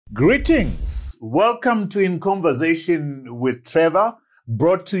Greetings. Welcome to In Conversation with Trevor,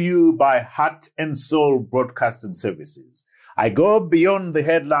 brought to you by Heart and Soul Broadcasting Services. I go beyond the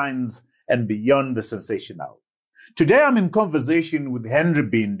headlines and beyond the sensational. Today I'm in conversation with Henry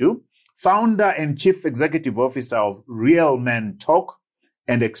Bindu, founder and chief executive officer of Real Men Talk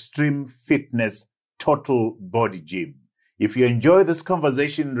and Extreme Fitness Total Body Gym. If you enjoy this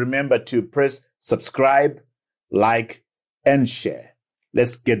conversation, remember to press subscribe, like, and share.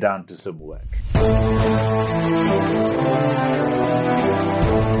 Let's get down to some work.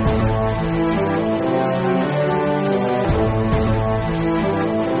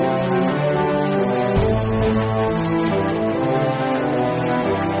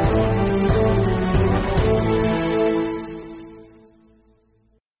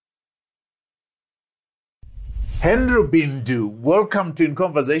 Henry Bindu, welcome to In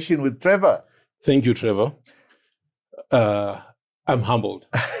Conversation with Trevor. Thank you, Trevor. I'm humbled.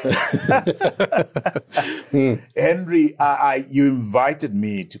 Henry, you invited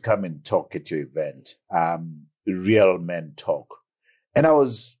me to come and talk at your event, Real Men Talk. And I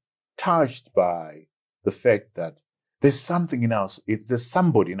was touched by the fact that there's somebody in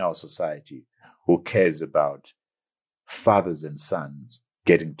our society who cares about fathers and sons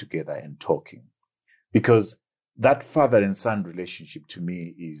getting together and talking. Because that father and son relationship to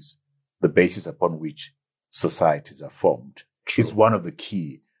me is the basis upon which societies are formed. True. It's one of the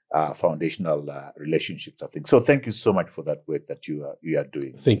key foundational relationships, I think. So thank you so much for that work that you are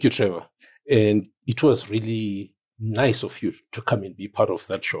doing. Thank you, Trevor. And it was really nice of you to come and be part of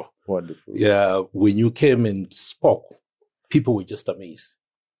that show. Wonderful. Yeah, when you came and spoke, people were just amazed.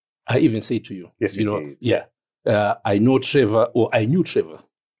 I even say to you, Yes, you did. Yeah, I knew Trevor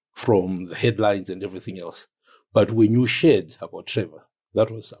from the headlines and everything else. But when you shared about Trevor, that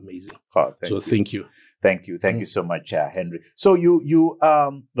was amazing. Oh, thank you. Thank you. Thank you so much, Henry. So you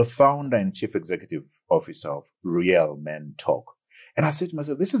the founder and chief executive officer of Real Men Talk. And I said to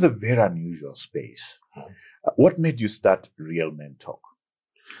myself, this is a very unusual space. What made you start Real Men Talk?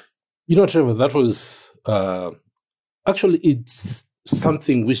 You know, Trevor, that was actually it's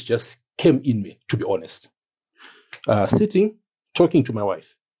something which just came in me, to be honest. Sitting, talking to my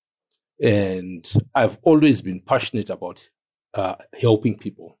wife. And I've always been passionate about helping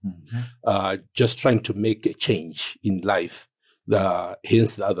people, just trying to make a change in life,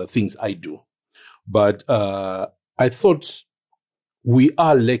 hence the other things I do. But I thought we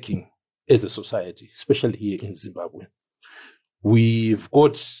are lacking as a society, especially here in Zimbabwe. We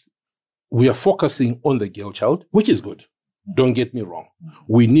are focusing on the girl child, which is good. Don't get me wrong.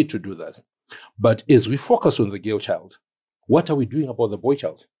 We need to do that. But as we focus on the girl child, what are we doing about the boy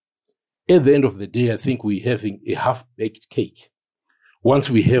child? At the end of the day, I think we're having a half-baked cake. Once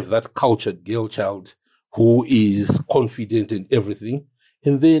we have that cultured girl child who is confident in everything,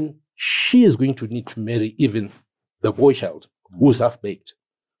 and then she is going to need to marry even the boy child who's half-baked.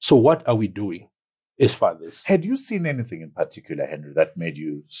 So what are we doing as fathers? Had you seen anything in particular, Henry, that made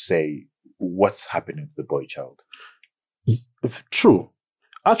you say, what's happening to the boy child? True.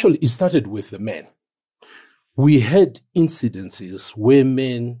 Actually, it started with the men. We had incidences where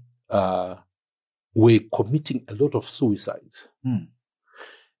men were committing a lot of suicides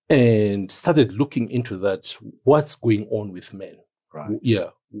and started looking into that. What's going on with men? Right.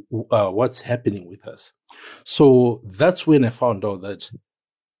 Yeah. What's happening with us? So that's when I found out that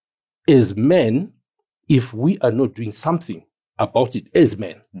as men, if we are not doing something about it as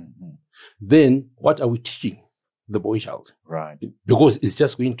men, then what are we teaching the boy child? Right. Because it's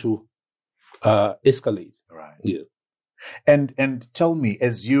just going to escalate. Right. Yeah. And tell me,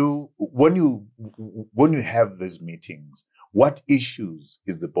 when you have these meetings, what issues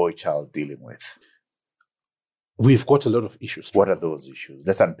is the boy child dealing with? We've got a lot of issues. What are those issues?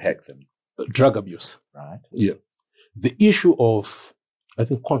 Let's unpack them. Drug abuse. Right. Yeah. The issue of, I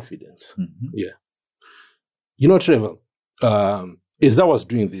think, confidence. Yeah. You know, Trevor, as I was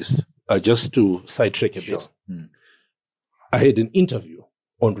doing this, just to sidetrack a bit, I had an interview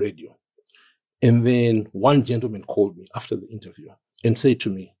on radio. And then one gentleman called me after the interview and said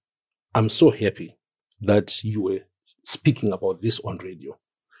to me, I'm so happy that you were speaking about this on radio.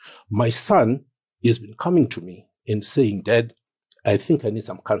 My son has been coming to me and saying, Dad, I think I need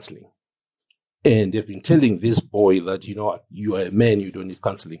some counseling. And they've been telling this boy that, you know what, you are a man, you don't need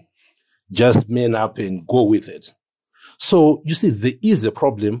counseling. Just man up and go with it. So you see, there is a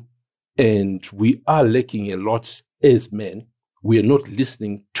problem and we are lacking a lot as men. We are not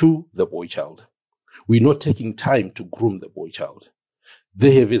listening to the boy child. We're not taking time to groom the boy child.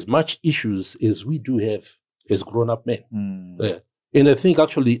 They have as much issues as we do have as grown-up men. And I think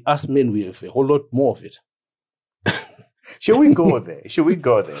actually us men, we have a whole lot more of it. Should we go there? Should we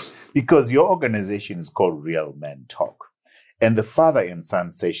go there? Because your organization is called Real Men Talk. And the father and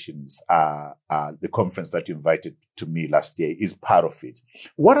son sessions are the conference that you invited to me last year is part of it.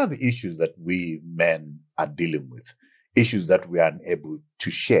 What are the issues that we men are dealing with? Issues that we are unable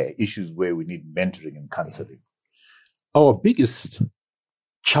to share, issues where we need mentoring and counseling? Our biggest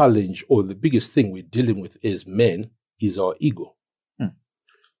challenge, or the biggest thing we're dealing with as men, is our ego.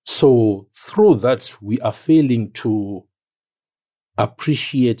 So through that, we are failing to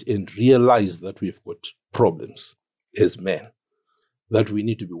appreciate and realize that we've got problems as men that we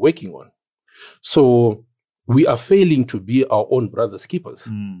need to be working on. So we are failing to be our own brothers' keepers.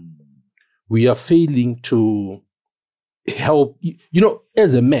 We are failing to help. You know,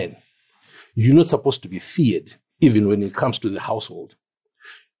 as a man, you're not supposed to be feared, even when it comes to the household.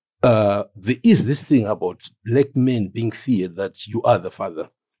 There is this thing about black men being feared, that you are the father.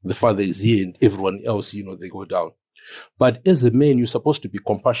 The father is here and everyone else, you know, they go down. But as a man, you're supposed to be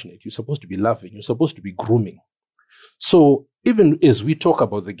compassionate. You're supposed to be loving. You're supposed to be grooming. So even as we talk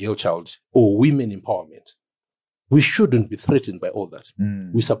about the girl child or women empowerment, we shouldn't be threatened by all that.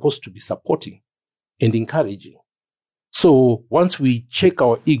 We're supposed to be supporting and encouraging. So once we check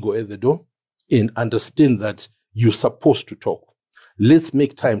our ego at the door and understand that you're supposed to talk, let's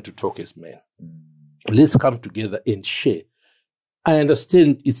make time to talk as men. Let's come together and share. I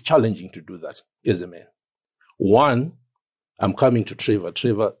understand it's challenging to do that as a man. One, I'm coming to Trevor.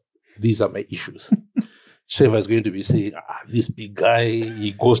 Trevor, these are my issues. Trevor is going to be saying, this big guy,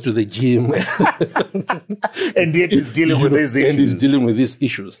 he goes to the gym. And yet he's dealing with these issues. And he's dealing with these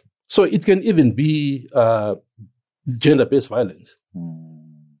issues. So it can even be gender-based violence.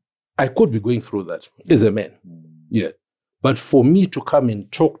 I could be going through that as a man. Yeah. But for me to come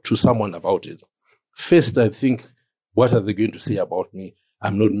and talk to someone about it, first I think, what are they going to say about me?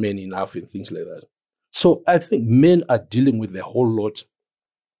 I'm not man enough and things like that. So I think men are dealing with a whole lot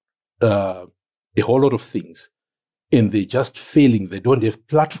of things, and they're just failing. They don't have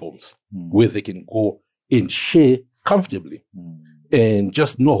platforms where they can go and share comfortably and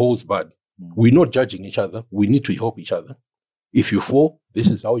just no holds barred. We're not judging each other. We need to help each other. If you fall, this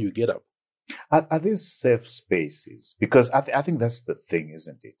is how you get up. Are these safe spaces? Because I think that's the thing,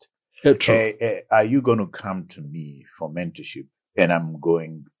 isn't it? True. Are you going to come to me for mentorship and I'm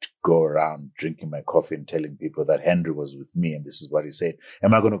going to go around drinking my coffee and telling people that Henry was with me and this is what he said?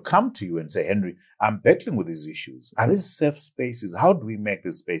 Am I going to come to you and say, Henry, I'm battling with these issues? Are these safe spaces? How do we make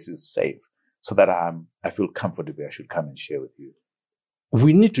these spaces safe so that I feel comfortable I should come and share with you?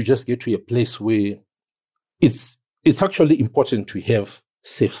 We need to just get to a place where it's actually important to have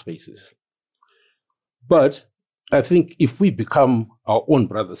safe spaces. But I think if we become our own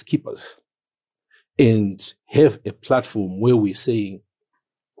brothers' keepers and have a platform where we're saying,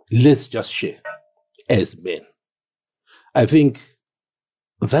 let's just share as men, I think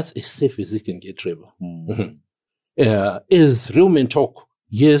that's as safe as it can get, Trevor. As Real Men Talk,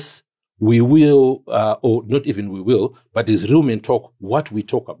 yes, we will, or not even we will, but as Real Men Talk, what we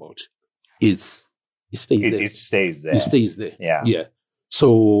talk about it stays there. It stays there. It stays there. Yeah.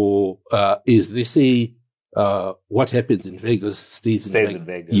 So, as they say, what happens in Vegas stays in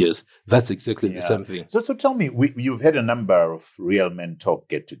Vegas. Yes, that's exactly the same thing. So tell me, you've had a number of Real Men Talk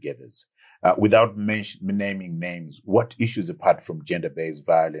get-togethers. Without naming names, what issues apart from gender-based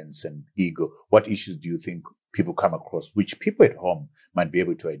violence and ego, what issues do you think people come across, which people at home might be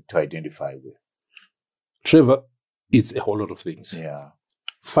able to identify with? Trevor, it's a whole lot of things. Yeah.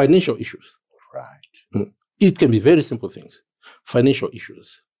 Financial issues. Right. It can be very simple things. Financial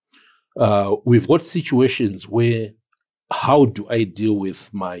issues. We've got situations where, how do I deal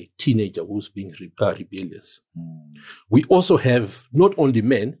with my teenager who's being rebellious? We also have not only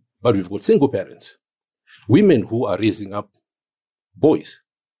men, but we've got single parents, women who are raising up boys,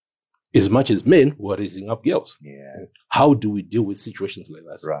 as much as men who are raising up girls. Yeah. How do we deal with situations like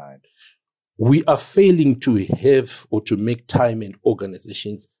that? Right. We are failing to have or to make time and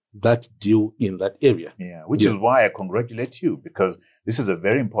organizations that deal in that area. Yeah, which is why I congratulate you, because this is a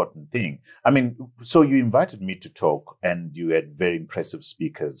very important thing. I mean, so you invited me to talk and you had very impressive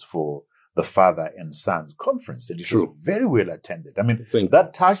speakers for the Father and Sons Conference, and it was very well attended. I mean,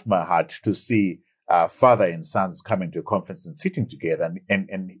 that touched my heart to see father and sons coming to a conference and sitting together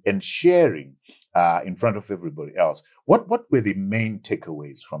and sharing in front of everybody else. What were the main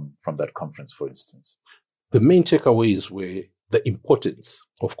takeaways from that conference, for instance? The main takeaways were the importance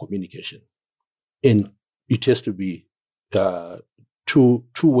of communication. And it has to be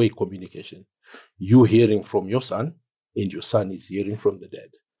two-way communication. You hearing from your son, and your son is hearing from the dad,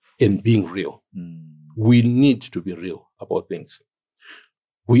 and being real. We need to be real about things.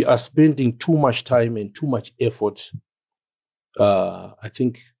 We are spending too much time and too much effort I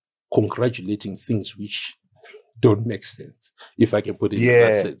think, congratulating things which don't make sense, if I can put it in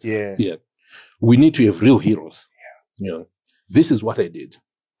that sense. Yeah. We need to have real heroes. This is what I did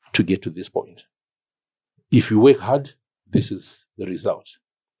to get to this point. If you work hard, this is the result.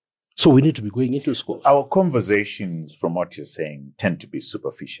 So we need to be going into schools. Our conversations, from what you're saying, tend to be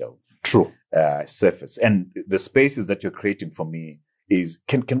superficial. True. Surface. And the spaces that you're creating for me is,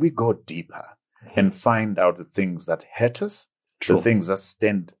 can we go deeper and find out the things that hurt us, True. the things that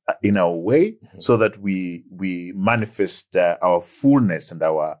stand in our way, so that we manifest our fullness and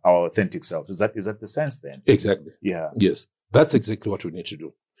our authentic selves. Is that the sense then? Exactly. Yeah. Yes. That's exactly what we need to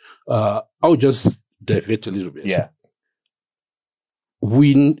do. I'll just divert a little bit. Yeah.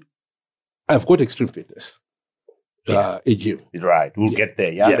 I've got extreme fitness. A gym. Right. We'll get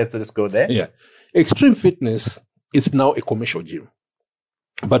there. Yeah. Let's go there. Yeah. Extreme fitness is now a commercial gym.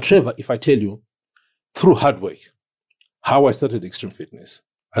 But Trevor, if I tell you, through hard work, how I started extreme fitness,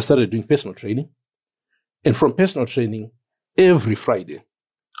 I started doing personal training. And from personal training, every Friday,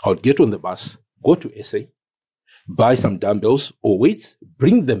 I would get on the bus, go to SA, buy some dumbbells or weights,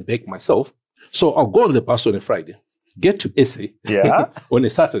 bring them back myself. So I'll go on the bus on a Friday, get to SA on a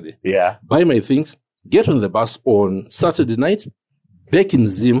Saturday, buy my things, get on the bus on Saturday night, back in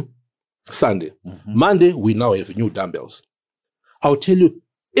Zim Sunday. Mm-hmm. Monday, we now have new dumbbells. I'll tell you,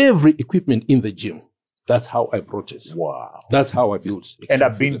 every equipment in the gym, that's how I brought it. Wow. That's how I built it. And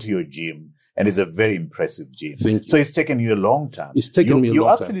I've been to your gym, and it's a very impressive gym. Thank you. So it's taken you a long time. It's taken me a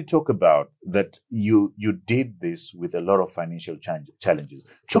long time. You actually talk about that you did this with a lot of financial challenges.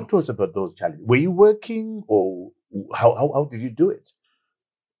 Talk to us about those challenges. Were you working, or how did you do it?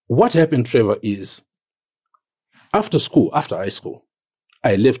 What happened, Trevor, is after high school,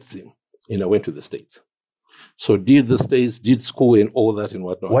 I left Zim and I went to the States. So did the States, did school and all that and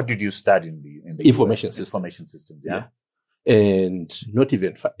whatnot. What did you study in the information US? systems? Information systems, yeah. And not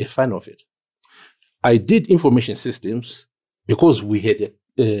even a fan of it. I did information systems because we had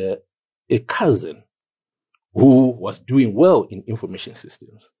a cousin who was doing well in information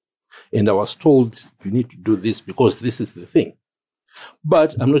systems. And I was told, you need to do this because this is the thing.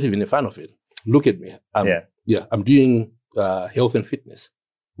 But I'm not even a fan of it. Look at me. I'm doing health and fitness,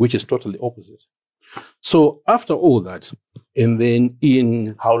 which is totally opposite. So after all that, and then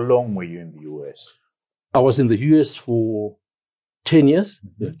How long were you in the US? I was in the US for 10 years,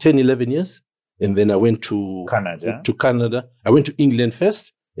 10, 11 years. And then I went to Canada. I went to England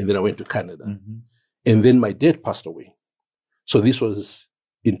first, and then I went to Canada. Mm-hmm. And then my dad passed away. So this was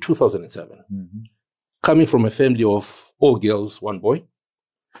in 2007. Mm-hmm. Coming from a family of all girls, one boy,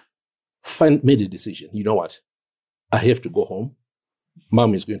 made a decision. You know what? I have to go home.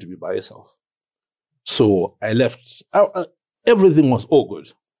 Mom is going to be by herself. So I left. Everything was all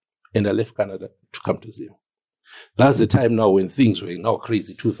good. And I left Canada to come to Zim. That's the time now when things were now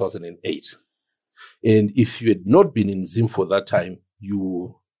crazy, 2008. And if you had not been in Zim for that time,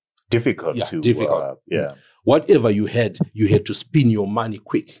 difficult. Whatever you had to spin your money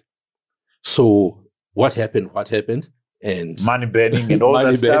quick. So what happened? And money burning and all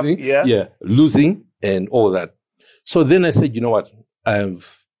that stuff. Yeah, losing and all that. So then I said, you know what? I'm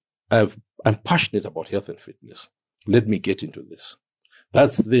passionate about health and fitness. Let me get into this.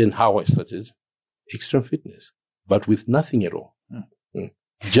 That's then how I started extreme fitness, but with nothing at all.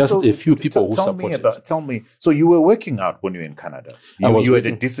 Just a few people who supported. Tell me, so you were working out when you were in Canada. You had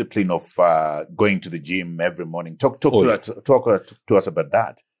the discipline of going to the gym every morning. Talk to us about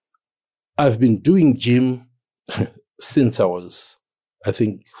that. I've been doing gym since I was, I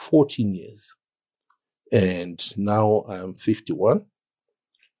think, 14 years. And now I'm 51.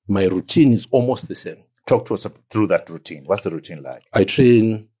 My routine is almost the same. Talk to us through that routine. What's the routine like? I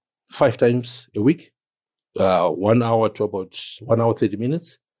train 5 times a week, 1 hour to about 1 hour, 30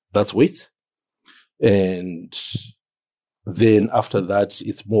 minutes. That's weights. And then after that,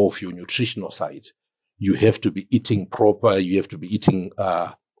 it's more of your nutritional side. You have to be eating proper. You have to be eating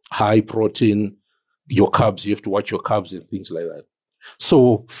high protein. Your carbs, you have to watch your carbs and things like that.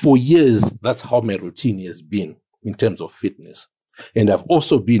 So for years, that's how my routine has been in terms of fitness. And I've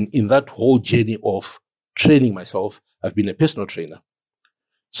also been in that whole journey of training myself. I've been a personal trainer.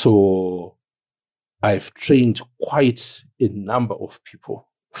 So I've trained quite a number of people.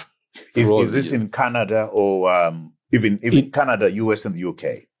 Is this in Canada or even in Canada, US and the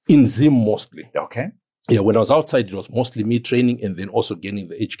UK? In Zim mostly. Okay. Yeah, when I was outside, it was mostly me training and then also gaining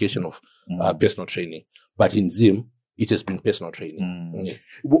the education of personal training. But in Zim, it has been personal training. Yeah.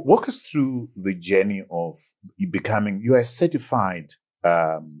 Walk us through the journey of becoming, you are a certified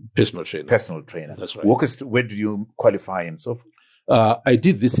personal trainer. That's right. Walk us through, where did you qualify and so forth? I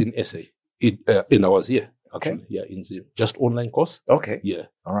did this in SA, and I was here. actually. Okay. Yeah, in Zim. Just online course. Okay. Yeah.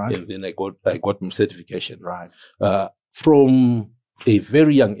 All right. And then I got my certification. Right. From a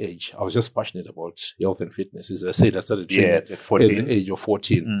very young age, I was just passionate about health and fitness. As I said, I started training at 14. at the age of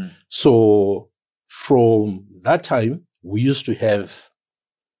 14. Mm. So from that time, we used to have,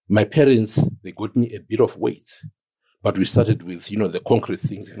 my parents, they got me a bit of weights, but we started with, the concrete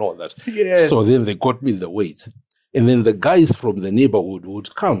things and all that. Yes. So then they got me the weights. And then the guys from the neighborhood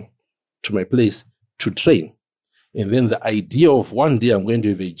would come to my place to train. And then the idea of one day I'm going to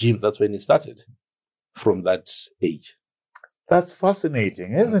have a gym, that's when it started, from that age. That's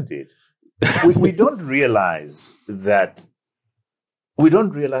fascinating, isn't it? we don't realize that. We don't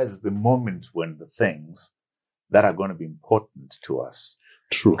realize the moment when the things that are going to be important to us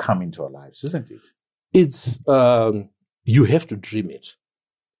come into our lives, isn't it? It's, you have to dream it.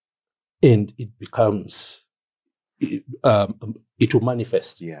 And it becomes, it will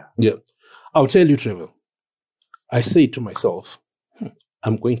manifest. Yeah. I'll tell you, Trevor, I say to myself,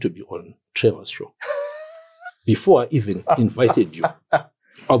 I'm going to be on Trevor's show. Before I even invited you.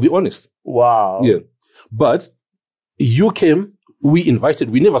 I'll be honest. Wow. Yeah. But you came, we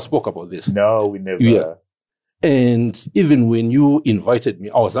never spoke about this. No, we never. Yeah. And even when you invited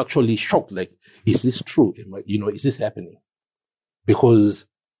me, I was actually shocked. Like, is this true? Is this happening?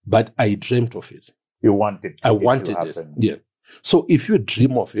 But I dreamt of it. You wanted I wanted it. Yeah. So if you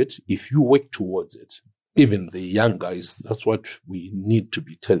dream of it, if you work towards it, even the young guys, that's what we need to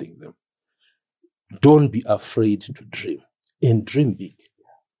be telling them. Don't be afraid to dream, and dream big.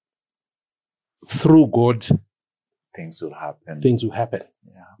 Through God, things will happen. Things will happen.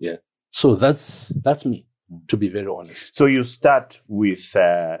 Yeah. So that's me, to be very honest. So you start with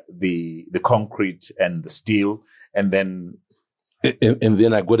the concrete and the steel, and then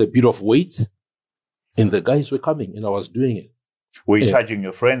I got a bit of weight, and the guys were coming, and I was doing it. Were you charging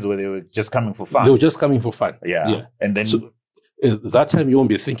your friends, or they were just coming for fun? They were just coming for fun. Yeah. And then that time you won't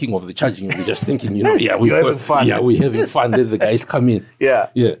be thinking of the charging. You'll be just thinking, we're having fun. Yeah, we're having fun. Then the guys come in. Yeah.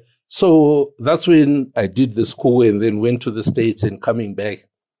 So that's when I did the school and then went to the States and coming back.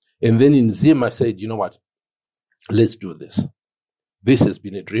 And then in Zim, I said, you know what? Let's do this. This has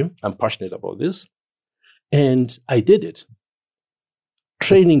been a dream. I'm passionate about this. And I did it.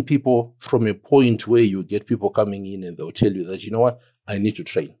 Training people from a point where you get people coming in and they'll tell you that, you know what? I need to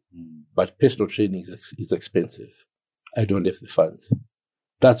train. But personal training is expensive. I don't have the funds.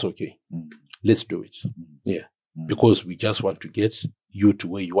 That's okay. Let's do it. Yeah. Because we just want to get you to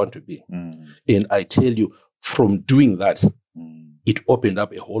where you want to be. And I tell you, from doing that, it opened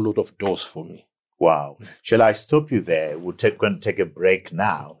up a whole lot of doors for me. Wow. Shall I stop you there? We're going to take a break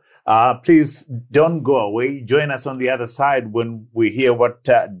now. Please don't go away. Join us on the other side when we hear what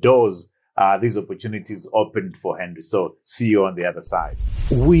doors these opportunities opened for Henry. So see you on the other side.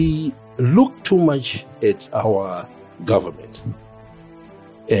 We look too much at our government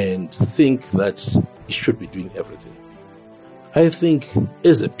and think that it should be doing everything. I think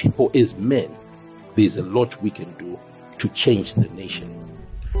as a people, as men, there's a lot we can do to change the nation.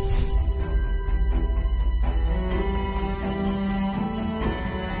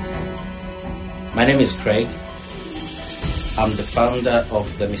 My name is Craig. I'm the founder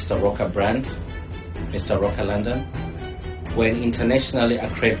of the Mr. Rocker brand, Mr. Rocker London. We're an internationally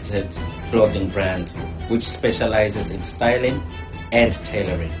accredited clothing brand which specializes in styling and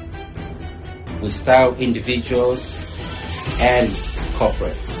tailoring. We style individuals and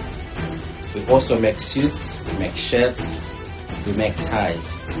corporates. We also make suits, we make shirts, we make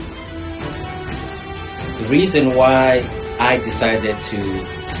ties. The reason why I decided to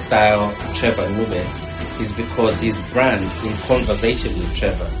style Trevor Nube is because his brand, In Conversation with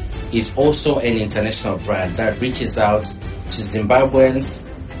Trevor, is also an international brand that reaches out to Zimbabweans,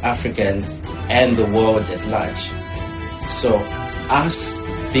 Africans, and the world at large. So us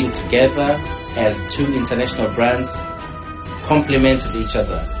being together as two international brands complemented each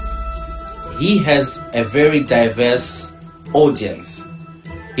other. He has a very diverse audience.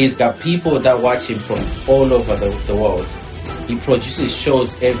 He's got people that watch him from all over the world. He produces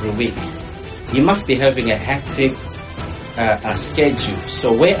shows every week. He must be having a hectic schedule.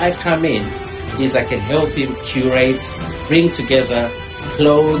 So where I come in is I can help him curate, bring together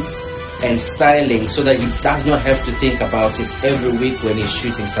clothes and styling so that he does not have to think about it every week when he's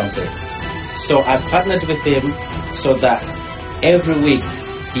shooting something. So I partnered with him so that every week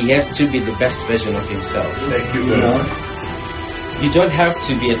he has to be the best version of himself. Thank you very much. You don't have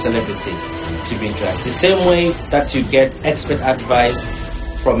to be a celebrity to be dressed. The same way that you get expert advice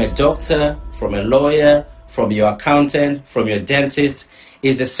from a doctor, from a lawyer, from your accountant, from your dentist,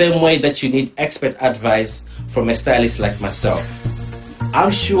 is the same way that you need expert advice from a stylist like myself.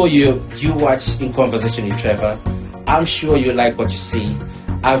 I'm sure you watch In Conversation with Trevor. I'm sure you like what you see.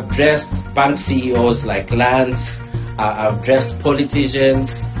 I've dressed bank CEOs like Lance. I've dressed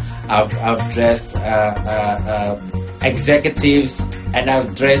politicians. I've dressed executives, and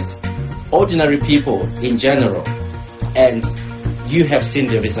I've dressed ordinary people in general. And you have seen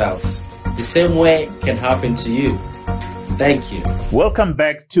the results. The same way can happen to you. Thank you. Welcome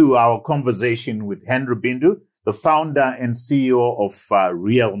back to our conversation with Henry Bindu, the founder and CEO of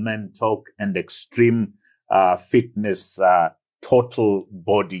Real Men Talk and Extreme Fitness Total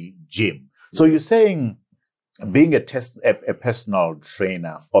Body Gym. So you're saying being a personal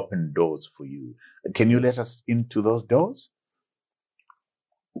trainer opened doors for you. Can you let us into those doors?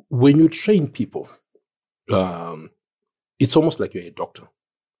 When you train people, it's almost like you're a doctor.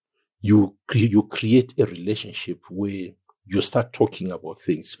 You create a relationship where you start talking about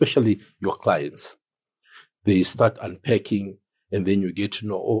things, especially your clients. They start unpacking, and then you get to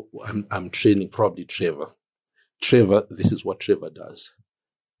know, I'm training probably Trevor. Trevor, this is what Trevor does.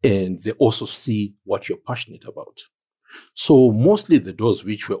 And they also see what you're passionate about. So mostly the doors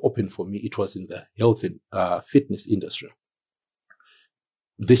which were open for me, it was in the health and fitness industry.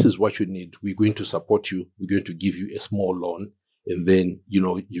 This is what you need. We're going to support you. We're going to give you a small loan, and then,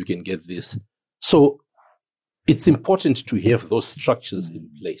 you can get this. So it's important to have those structures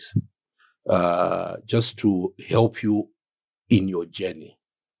in place, just to help you in your journey.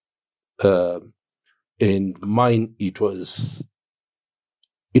 And mine, it was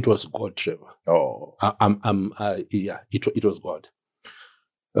God, Trevor. Oh, it was God.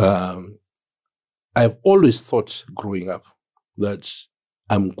 I've always thought growing up that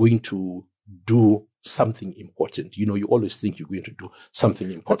I'm going to do something important. You always think you're going to do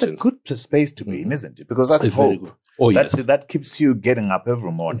something important. That's a good space to be in, isn't it? Because that's It's very hope. good. Oh, yes. That keeps you getting up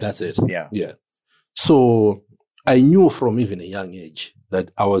every morning. That's it. Yeah. So I knew from even a young age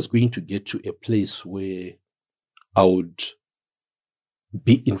that I was going to get to a place where I would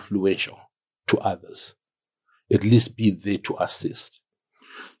be influential to others, at least be there to assist.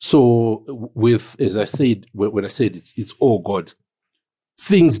 So as I said, when I said it's all God,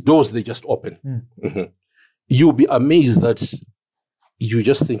 doors, they just open. Mm-hmm. You'll be amazed that you're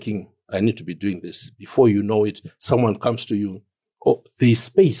just thinking, I need to be doing this. Before you know it, someone comes to you, there's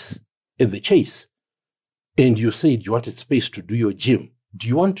space in the Chase. And you said you wanted space to do your gym. Do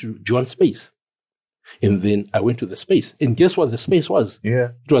you want space? And then I went to the space. And guess what the space was?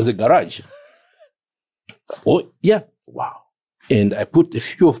 Yeah. It was a garage. Oh, yeah. Wow. And I put a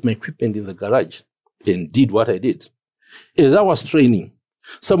few of my equipment in the garage and did what I did. As I was training,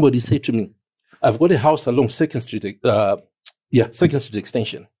 somebody said to me, I've got a house along 2nd Street, 2nd Street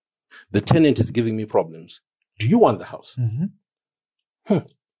Extension. The tenant is giving me problems. Do you want the house? Mm-hmm.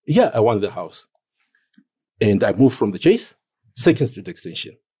 Yeah, I want the house. And I moved from the Chase, 2nd Street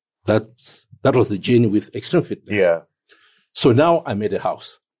Extension. That was the journey with Extreme Fitness. Yeah. So now I'm at a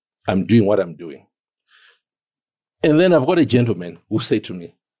house. I'm doing what I'm doing. And then I've got a gentleman who said to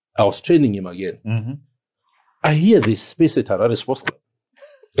me, I was training him again. Mm-hmm. I hear this space at Harare Sports Club.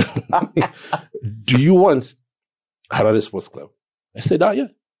 Do you want Harare Sports Club? I said, yeah.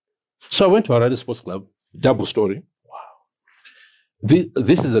 So I went to Harare Sports Club, double story. Wow.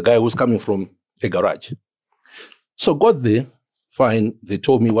 This is a guy who's coming from a garage. So got there, fine. They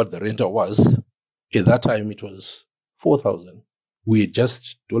told me what the rental was. At that time, it was 4,000. We had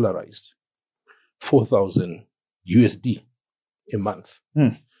just dollarized 4,000 USD a month.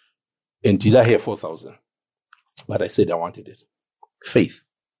 Mm. And did I have 4,000? But I said I wanted it. Faith.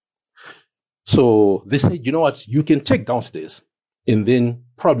 So they said, you know what? You can take downstairs and then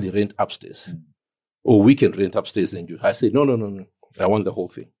probably rent upstairs. Mm. Or we can rent upstairs and I said, no. I want the whole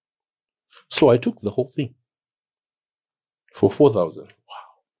thing. So I took the whole thing for 4,000. Wow.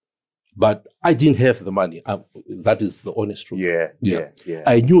 But I didn't have the money. That is the honest truth. Yeah.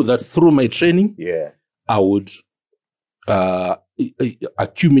 I knew that through my training, I would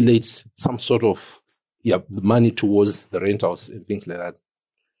accumulate some sort of money towards the rentals and things like that.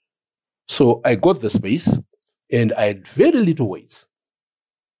 So I got the space and I had very little weights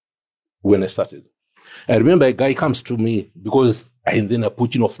when I started. I remember a guy comes to me because and then I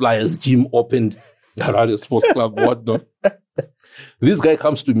put, flyers, gym opened, Harare Sports Club, whatnot. This guy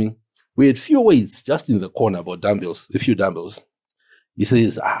comes to me. We had few weights just in the corner about dumbbells, a few dumbbells. He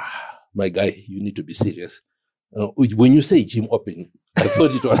says, my guy, you need to be serious. When you say gym open, I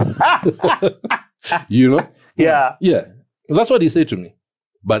thought it was, Yeah. Yeah. That's what he said to me.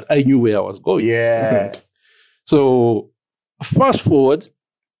 But I knew where I was going. Yeah. So fast forward,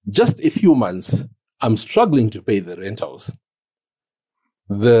 just a few months, I'm struggling to pay the rentals.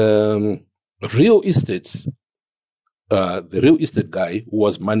 The real estate the real estate guy who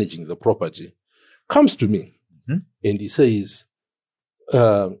was managing the property comes to me and he says,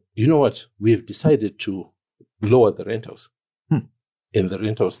 you know what? We have decided to lower the rentals. And the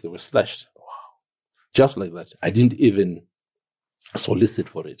rentals, they were slashed. Wow. Just like that. I didn't even solicit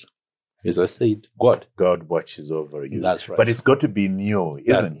for it. As I said, God watches over you. That's right. But it's got to be new,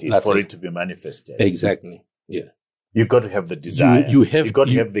 isn't it, for it to be manifested? Exactly. Yeah. You've got to have the desire. You've got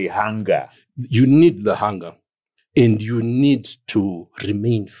to have the hunger. You need the hunger. And you need to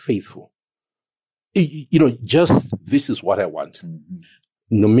remain faithful. You know, just this is what I want.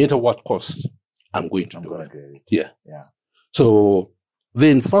 No matter what cost, I'm going to do it. Yeah. So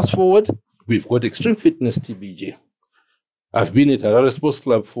then fast forward, we've got Extreme Fitness TBG. I've been at Harare Sports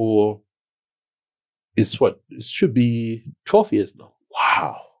Club for, it should be 12 years now.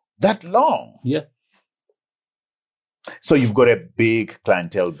 Wow. That long? Yeah. So you've got a big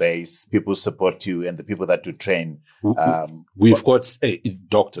clientele base, people support you, and the people that you train. We've got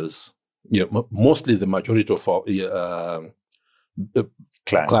doctors. Yeah, mostly the majority of our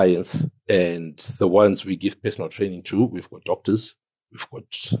clients and the ones we give personal training to. We've got doctors, we've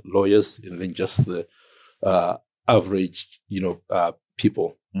got lawyers, and then just the average,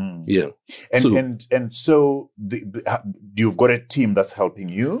 people. Yeah. And so you've got a team that's helping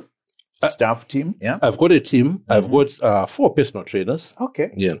you. Staff team, yeah? I've got a team. I've got 4 personal trainers.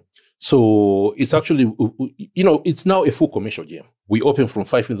 Okay. Yeah. So it's actually, it's now a full commercial gym. We open from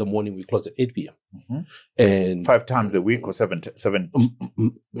 5 in the morning. We close at 8 p.m. And 5 times a week or 7 days a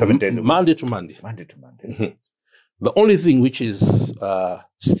week? Monday to Monday. Monday to Monday. The only thing which is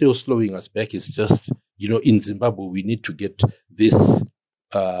still slowing us back is just, in Zimbabwe, we need to get this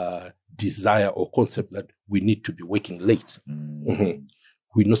desire or concept that we need to be working late.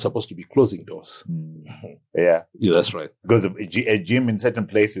 We're not supposed to be closing doors. Yeah, that's right. Because a gym in certain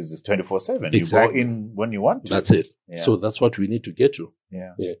places is 24/7. Exactly. You go in when you want to. That's it. Yeah. So that's what we need to get to.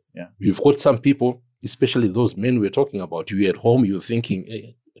 Yeah. You've got some people, especially those men we're talking about. You're at home, you're thinking,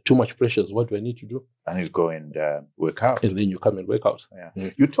 hey, too much pressures. What do I need to do? And you go and work out. And then you come and work out. Yeah.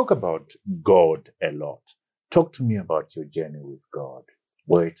 You talk about God a lot. Talk to me about your journey with God,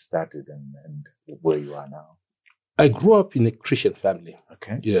 where it started and where you are now. I grew up in a Christian family.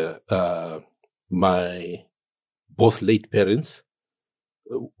 Okay. Yeah. My both late parents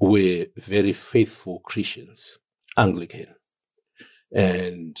were very faithful Christians, Anglican.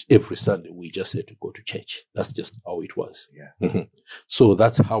 And every Sunday we just had to go to church. That's just how it was. Yeah. So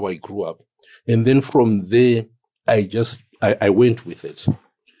that's how I grew up. And then from there, I went with it.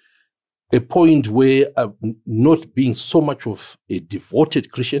 A point where not being so much of a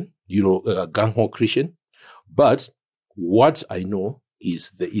devoted Christian, a gung-ho Christian, but what I know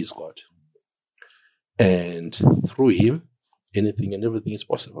is there is God. And through him, anything and everything is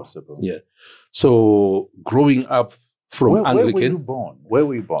possible. Yeah. So growing up from Anglican. Where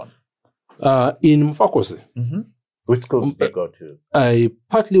were you born? In Mfakose. Which school did you go to? I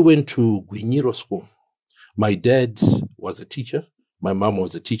partly went to Gwinyiro School. My dad was a teacher. My mom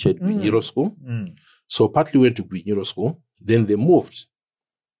was a teacher at Gwinyiro School. So partly went to Gwinyiro School. Then they moved.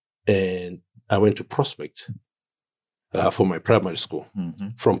 And I went to Prospect for my primary school.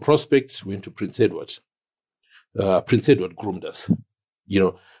 From Prospect, went to Prince Edward. Prince Edward groomed us.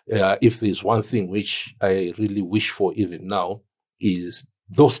 If there's one thing which I really wish for even now is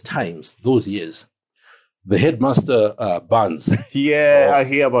those times, those years. The headmaster, Barnes. Yeah, I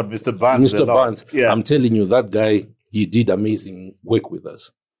hear about Mr. Barnes. Mr. Barnes. Yeah. I'm telling you, that guy, he did amazing work with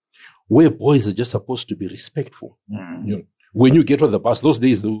us. Where boys are just supposed to be respectful. When you get on the bus, those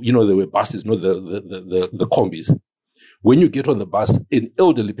days, there were buses, not the combis. When you get on the bus, an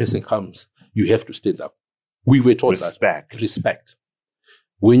elderly person comes, you have to stand up. We were taught that. Respect.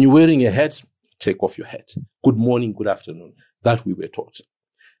 When you're wearing a hat, take off your hat. Good morning, good afternoon. That we were taught.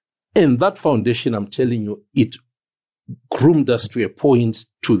 And that foundation, I'm telling you, it groomed us to a point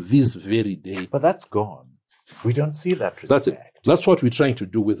to this very day. But that's gone. We don't see that respect. That's it. That's what we're trying to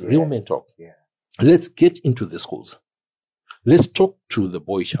do with Real Men Talk. Yeah. Let's get into the schools. Let's talk to the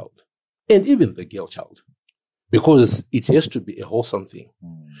boy child and even the girl child, because it has to be a wholesome thing.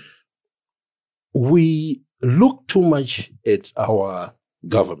 We look too much at our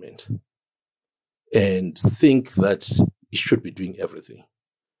government and think that it should be doing everything.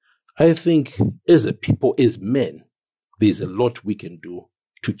 I think as a people, as men, there's a lot we can do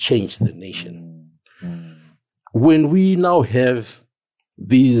to change the nation. When we now have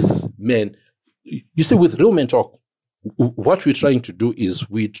these men, you see, with Real Men Talk, what we're trying to do is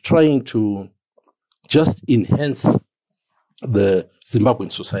we're trying to just enhance the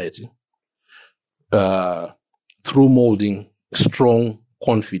Zimbabwean society through molding strong,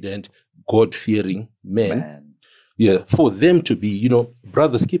 confident, God-fearing men. for them to be,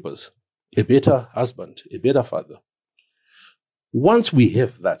 brothers keepers, a better husband, a better father. Once we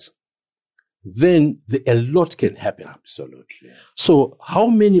have that, then a lot can happen. Absolutely. So how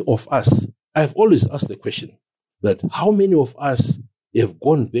many of us, I've always asked the question, that how many of us have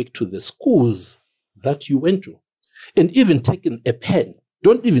gone back to the schools that you went to and even taken a pen?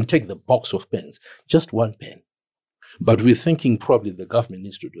 Don't even take the box of pens, just one pen. But we're thinking probably the government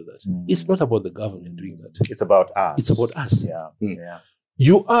needs to do that. It's not about the government doing that. It's about us. It's about us. Yeah. Yeah.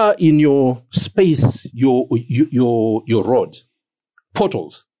 You are in your space, your road,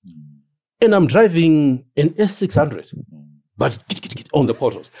 portals. And I'm driving an S600, but on the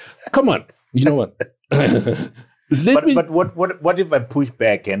portals. Come on. You know what? But what if I push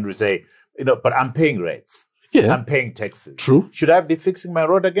back and say, but I'm paying rates. Yeah. I'm paying taxes. True. Should I be fixing my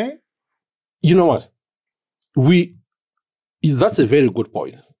road again? You know what? That's a very good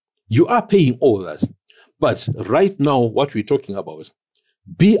point. You are paying all that. But right now, what we're talking about is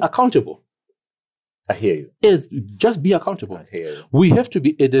be accountable. I hear you. Just be accountable. I hear you. We have to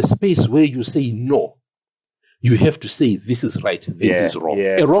be at a space where you say no. You have to say this is right, this is wrong.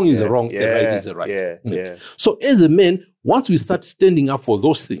 A wrong is a wrong, a right is a right. Yeah. So as a man, once we start standing up for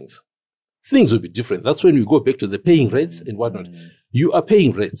those things will be different. That's when we go back to the paying rates and whatnot. You are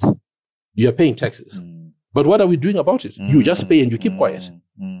paying rates. You are paying taxes. But what are we doing about it? You just pay and you keep quiet.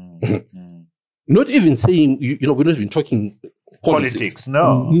 Not even saying, we're not even talking politics.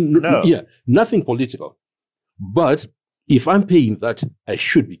 No. Yeah, nothing political. But if I'm paying that, I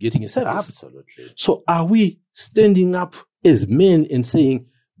should be getting a service. Absolutely. So are we standing up as men and saying,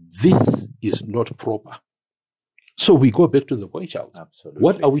 this is not proper? So we go back to the boy child. Absolutely.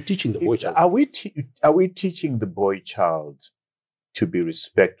 What are we teaching the boy child? Are we teaching the boy child to be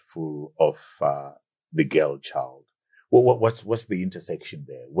respectful of the girl child? What's the intersection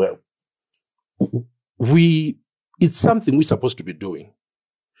there? Well, it's something we're supposed to be doing,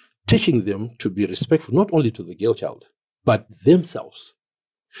 teaching them to be respectful, not only to the girl child, but themselves.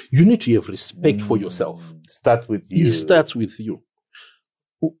 You need to have respect for yourself. Start with you. It starts with you.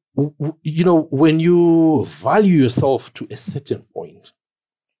 When you value yourself to a certain point,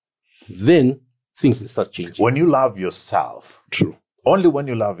 then things start changing. When you love yourself. True. Only when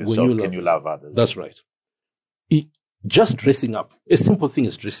you love yourself can you love others. That's right. Just dressing up. A simple thing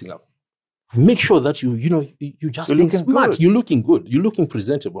is dressing up. Make sure that you just You're being looking smart. good. You're looking good. You're looking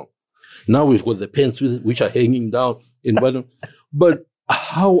presentable. Now we've got the pants which are hanging down in bottom. But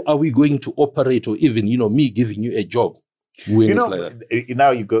how are we going to operate, or even me giving you a job when it's like that?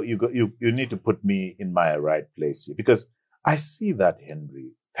 Now you need to put me in my right place here, because I see that,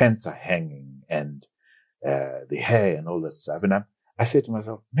 Henry, pants are hanging and the hair and all that stuff, and I say to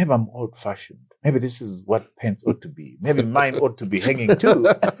myself, maybe I'm old-fashioned. Maybe this is what pants ought to be. Maybe mine ought to be hanging too.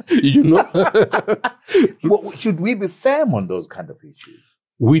 Should we be firm on those kind of issues?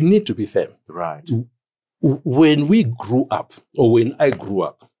 We need to be firm. Right. When we grew up, or when I grew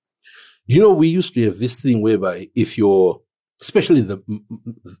up, we used to have this thing whereby if you're, especially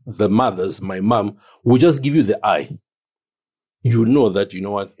the mothers, my mom, will just give you the eye. You know that,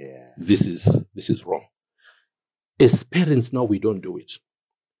 this is wrong. As parents now, we don't do it.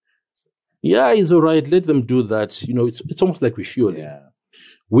 Yeah, it's all right. Let them do that. It's almost like we feel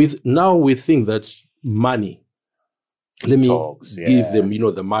it. Now we think that money, let me give them,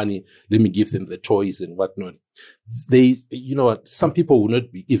 the money. Let me give them the toys and whatnot. They, some people will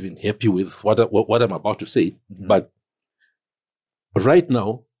not be even happy with what I'm about to say. Mm-hmm. But right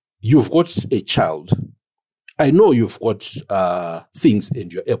now, you've got a child. I know you've got things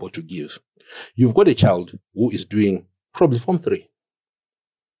and you're able to give. You've got a child who is doing probably Form 3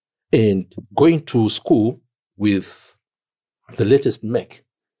 and going to school with the latest Mac.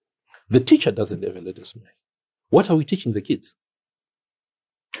 The teacher doesn't have a latest Mac. What are we teaching the kids?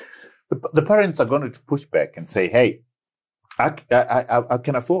 The parents are going to push back and say, "Hey, I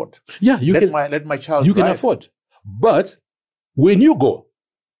can afford. Yeah, let my child. You can afford, but when you go,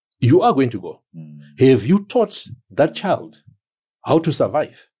 you are going to go. Have you taught that child how to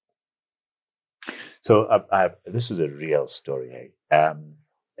survive?" So this is a real story.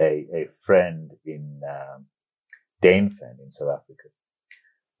 A friend in Dainfen in South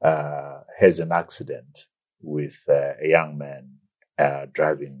Africa has an accident with a young man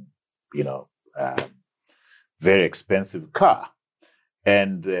driving, very expensive car.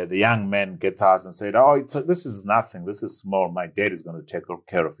 And the young man gets out and said, "Oh, this is nothing. This is small. My dad is going to take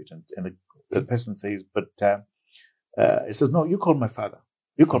care of it." And the person says, "But," he says, "No, you call my father.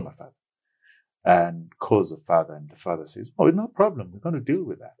 You call my father." And calls the father, and the father says, "Oh, no problem. We're going to deal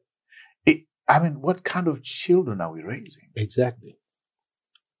with that." What kind of children are we raising? Exactly.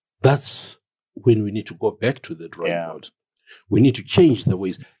 That's when we need to go back to the drawing board. We need to change the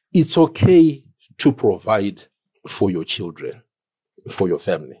ways. It's okay to provide for your children, for your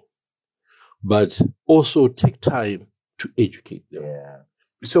family, but also take time to educate them. Yeah.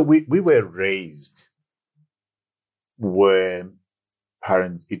 So we were raised where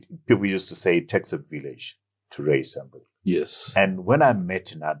parents, people used to say it takes a village to raise somebody. Yes. And when I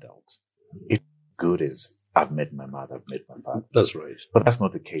met an adult, it's good as I've met my mother, I've met my father. That's right. But that's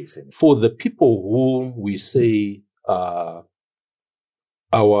not the case anymore. For the people whom we say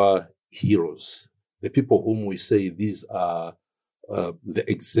our heroes, the people whom we say these are the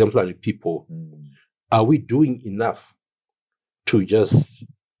exemplary people, are we doing enough to just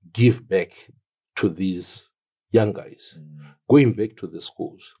give back to these young guys, going back to the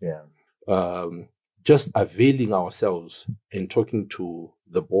schools, just availing ourselves and talking to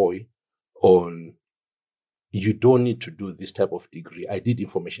the boy on, you don't need to do this type of degree. I did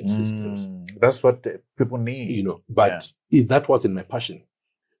information systems. That's what people need. But that wasn't my passion.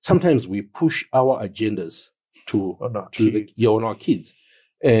 Sometimes we push our agendas on our kids.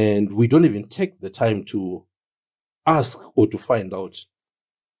 And we don't even take the time to ask or to find out,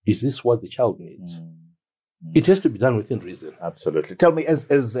 is this what the child needs? It has to be done within reason. Absolutely. Tell me,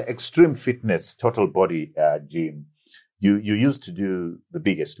 as extreme fitness, total body gym, you used to do the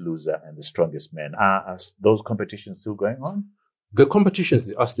Biggest Loser and the Strongest Man. Are those competitions still going on? The competitions,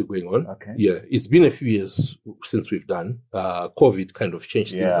 they are still going on. Okay. Yeah. It's been a few years since we've done. COVID kind of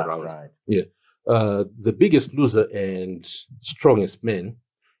changed things around. Right. Yeah. The Biggest Loser and Strongest Man,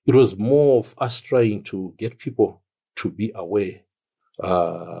 it was more of us trying to get people to be aware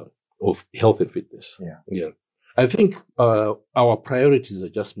of health and fitness. Yeah. I think our priorities are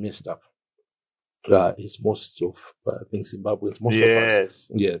just messed up. It's most of Zimbabweans, most of us.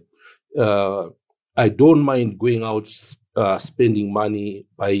 Yeah. I don't mind going out, spending money,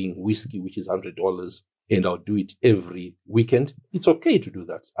 buying whiskey, which is $100, and I'll do it every weekend. It's okay to do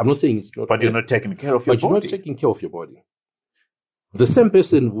that. I'm not saying it's not. But you're not taking care of your body. You're not taking care of your body. The same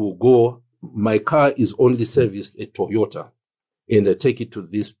person will go, my car is only serviced at Toyota, and I take it to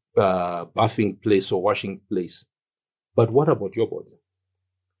this bathing place or washing place. But what about your body?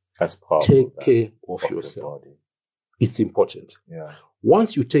 That's powerful. Take care of yourself. It's important. Yeah.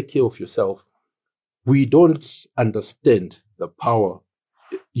 Once you take care of yourself, we don't understand the power.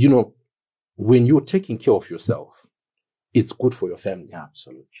 When you're taking care of yourself, it's good for your family.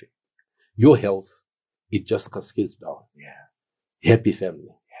 Absolutely. Your health, it just cascades down. Yeah. Happy family.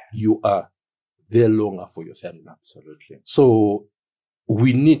 Yeah. You are there longer for your family. Absolutely. So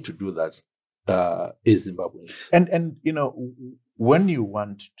we need to do that as Zimbabweans. And when you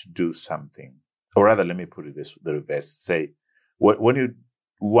want to do something, or rather, let me put it the reverse. Say, when you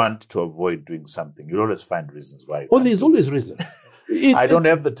want to avoid doing something, you always find reasons why. There's always reason. I don't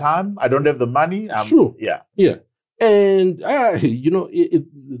have the time. I don't have the money. True. Yeah. Yeah. And,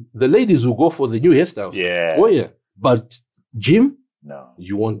 the ladies will go for the new hairstyles. Yeah. Oh, yeah. But gym, no,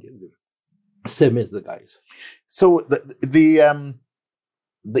 you won't get them. Same as the guys. So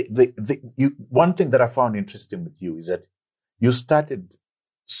one thing that I found interesting with you is that you started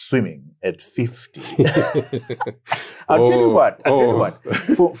swimming at 50. I'll tell you what.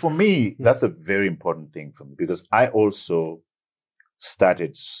 For me, that's a very important thing for me, because I also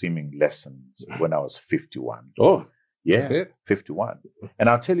started swimming lessons when I was 51. Oh, yeah, okay. 51. And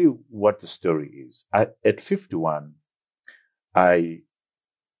I'll tell you what the story is. At 51, earlier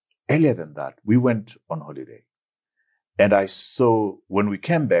than that, we went on holiday. And I saw, when we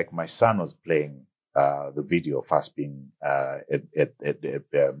came back, my son was playing the video of us being on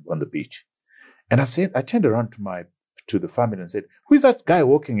the beach. And I turned around to the family and said, "Who is that guy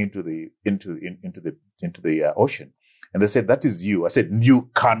walking into the ocean?" And they said, "That is you." I said, "You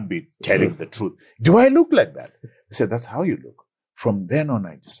can't be telling the truth. Do I look like that?" They said, "That's how you look." From then on,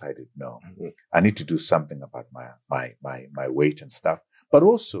 I decided, no, I need to do something about my weight and stuff. But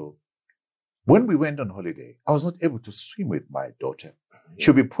also, when we went on holiday, I was not able to swim with my daughter.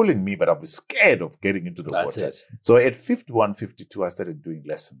 She'll be pulling me, but I'll be scared of getting into the water. It. So at 51, 52, I started doing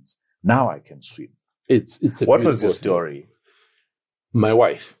lessons. Now I can swim. What was your story? My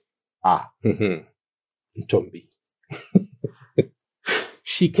wife. Mm-hmm. Tombi.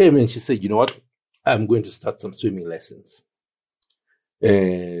 She came and she said, "You know what? I'm going to start some swimming lessons."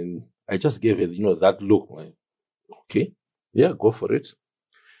 And I just gave her, that look. Like, okay, yeah, go for it.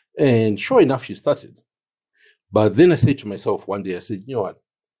 And sure enough, she started. But then I said to myself one day, I said, "You know what?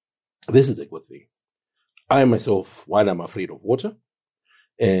 This is a good thing. I myself, one, I'm afraid of water.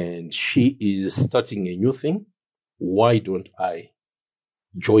 And she is starting a new thing. Why don't I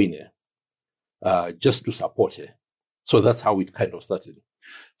join her just to support her?" So that's how it kind of started.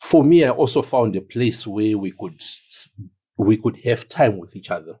 For me, I also found a place where we could have time with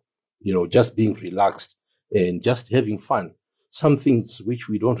each other, just being relaxed and just having fun. Some things which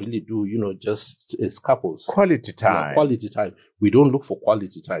we don't really do, just as couples. Quality time. Yeah, quality time. We don't look for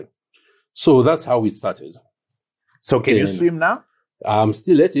quality time. So that's how it started. So can you swim now? I'm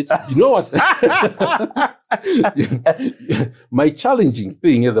still at it. You know what? My challenging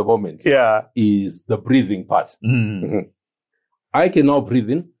thing at the moment is the breathing part. Mm. I can now breathe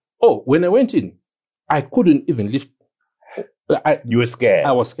in. Oh, when I went in, I couldn't even lift. You were scared.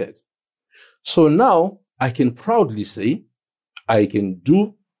 I was scared. So now I can proudly say I can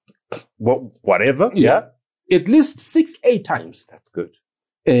do whatever. Yeah. At least 6-8 times. That's good.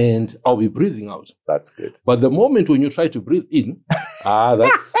 And I'll be breathing out. That's good. But the moment when you try to breathe in,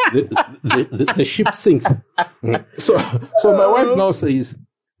 that's the ship sinks. So my wife now says,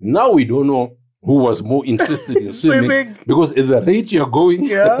 now we don't know who was more interested in swimming because at the rate you're going,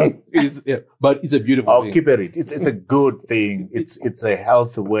 but it's a beautiful thing. Keep it. It's a good thing. It's a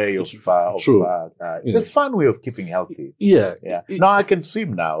healthy way of it's a fun way of keeping healthy. Yeah. No, I can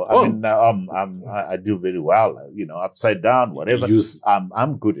swim now. I mean, I do very well. Upside down, whatever.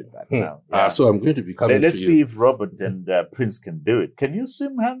 I'm good at that now. Yeah. So I'm going to be coming. Let's see if Robert and Prince can do it. Can you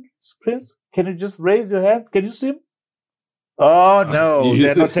swim, Prince? Can you just raise your hands? Can you swim? Oh no,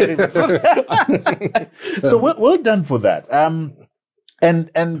 they're not telling me. So well done for that. And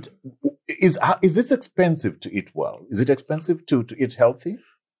is this expensive to eat well? Is it expensive to eat healthy?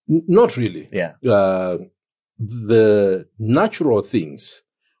 Not really. Yeah. The natural things,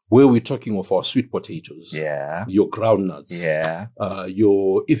 where we're talking of our sweet potatoes, your groundnuts,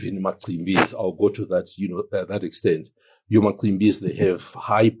 your even maximbis, I'll go to that, that extent. Your maximbis, they have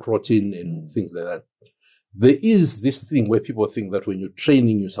high protein and things like that. There is this thing where people think that when you're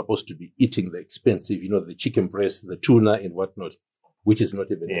training, you're supposed to be eating the expensive, the chicken breast, the tuna and whatnot, which is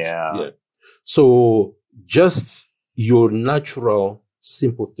not even it. So just your natural,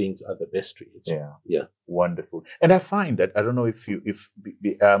 simple things are the best to eat. Yeah. Wonderful. And I find that, I don't know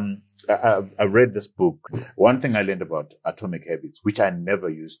I read this book. One thing I learned about Atomic Habits, which I never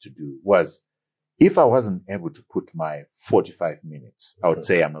used to do, was if I wasn't able to put my 45 minutes, I would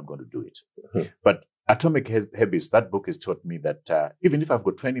say I'm not going to do it. But Atomic Habits, that book has taught me that even if I've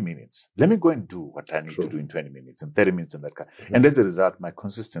got 20 minutes, let me go and do what I need to do in 20 minutes and 30 minutes and that kind. And as a result, my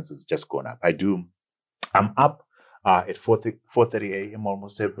consistency has just gone up. I'm up at 4:30 a.m.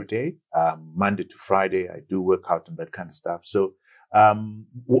 almost every day. Monday to Friday, I do work out and that kind of stuff. So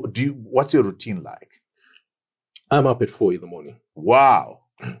what's your routine like? I'm up at 4 a.m. Wow.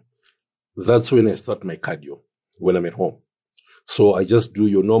 That's when I start my cardio, when I'm at home. So I just do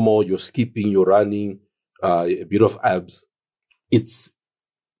your normal, your skipping, your running, a bit of abs. It's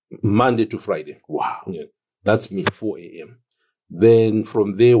Monday to Friday. Wow. Yeah, that's me, 4 a.m. Then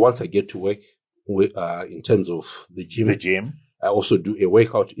from there, once I get to work, in terms of the gym, I also do a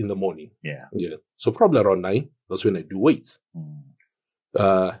workout in the morning. Yeah. So probably around 9, that's when I do weights.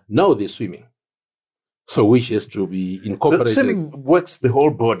 Now they're swimming. So which has to be incorporated. Swimming works the whole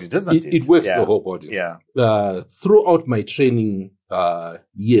body, doesn't it? It works the whole body. Yeah. Throughout my training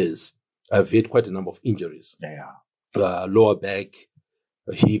years, I've had quite a number of injuries. Lower back,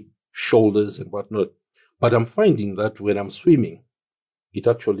 hip, shoulders, and whatnot. But I'm finding that when I'm swimming, it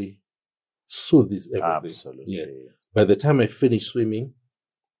actually soothes everything. Absolutely. Yeah. By the time I finish swimming,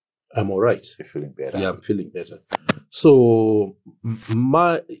 I'm all right. You're feeling better. Yeah, I'm feeling better. So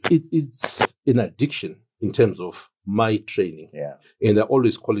it's an addiction in terms of my training. Yeah. And I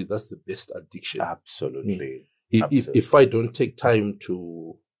always call it, that's the best addiction. Absolutely. If I don't take time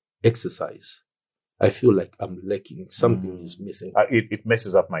to exercise, I feel like I'm lacking. Something is missing. It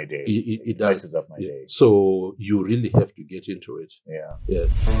messes up my day. It does. Messes up my day. So you really have to get into it. Yeah.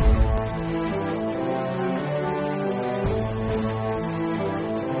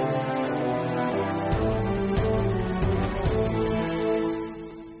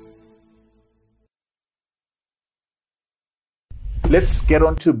 Let's get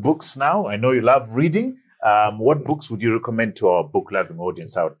on to books now. I know you love reading. What books would you recommend to our book-loving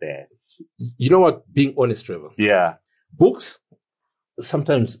audience out there? You know what? Being honest, Trevor. Yeah. Books,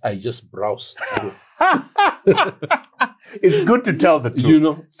 sometimes I just browse through. It's good to tell the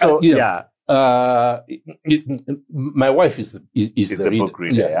truth. So, my wife is the reader. Book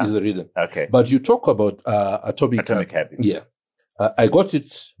reader. Yeah, is the reader. Okay. But you talk about Atomic Habits. Yeah. I got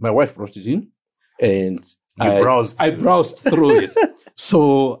it. My wife brought it in, and I browsed through it.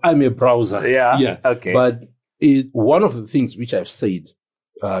 So I'm a browser. Yeah. Okay. But one of the things which I've said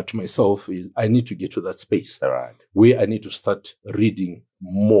to myself is I need to get to that space where I need to start reading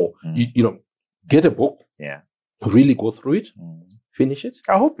more. Get a book. Yeah. Really go through it. finish it.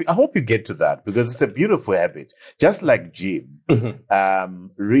 I hope you get to that, because it's a beautiful habit. Just like gym,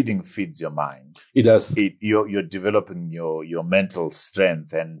 reading feeds your mind. It does. You're developing your mental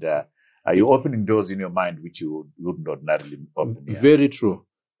strength, and you're opening doors in your mind which you wouldn't ordinarily open. Yeah. Very true.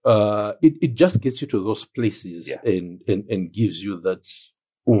 It just gets you to those places and gives you that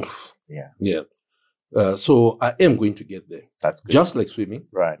oomph. Yeah. So I am going to get there. That's good. Just like swimming.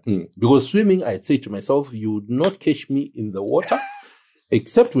 Right. Because swimming, I'd say to myself, you would not catch me in the water,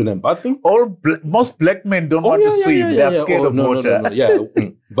 except when I'm bathing. Most black men don't want to swim. They're scared of water. No.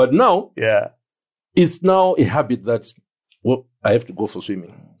 But now, yeah, it's now a habit that I have to go for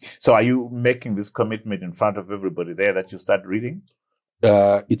swimming. So are you making this commitment in front of everybody there that you start reading?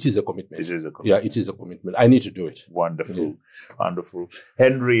 It is a commitment. It is a commitment. Yeah, it is a commitment. I need to do it. Wonderful. Wonderful.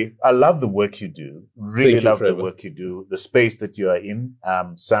 Henry, I love the work you do. Really love the work you do. The space that you are in,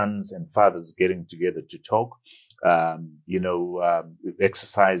 sons and fathers getting together to talk,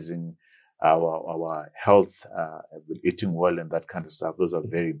 exercising our health, eating well and that kind of stuff. Those are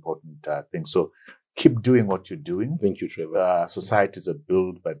very important things. So keep doing what you're doing. Thank you, Trevor. Societies are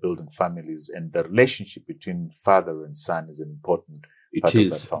built by building families, and the relationship between father and son is an important part of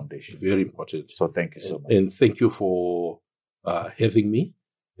that foundation. Very important. So thank you so much. And thank you for having me,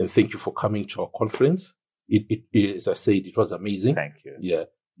 and thank you for coming to our conference. It as I said, it was amazing. Thank you. Yeah,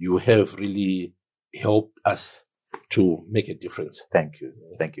 you have really helped us to make a difference. Thank you.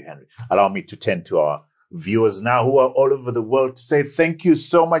 Thank you, Henry. Allow me to turn to our viewers now who are all over the world to say thank you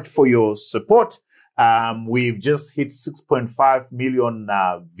so much for your support. We've just hit 6.5 million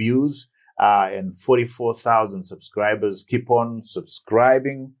views and 44,000 subscribers. Keep on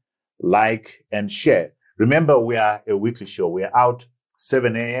subscribing, like, and share. Remember, we are a weekly show. We're out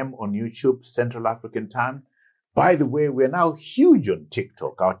 7 a.m. on YouTube, Central African time. By the way, we're now huge on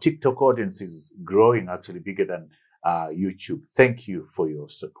TikTok. Our TikTok audience is growing, actually bigger than YouTube. Thank you for your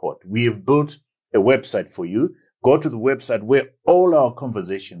support. We have built a website for you. Go to the website where all our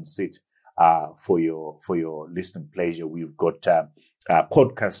conversations sit for your listening pleasure. We've got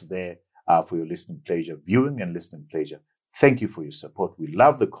podcasts there for your listening pleasure, viewing and listening pleasure. Thank you for your support. We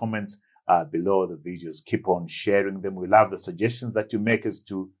love the comments below the videos. Keep on sharing them. We love the suggestions that you make as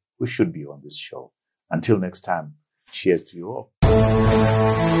to who should be on this show. Until next time, cheers to you all.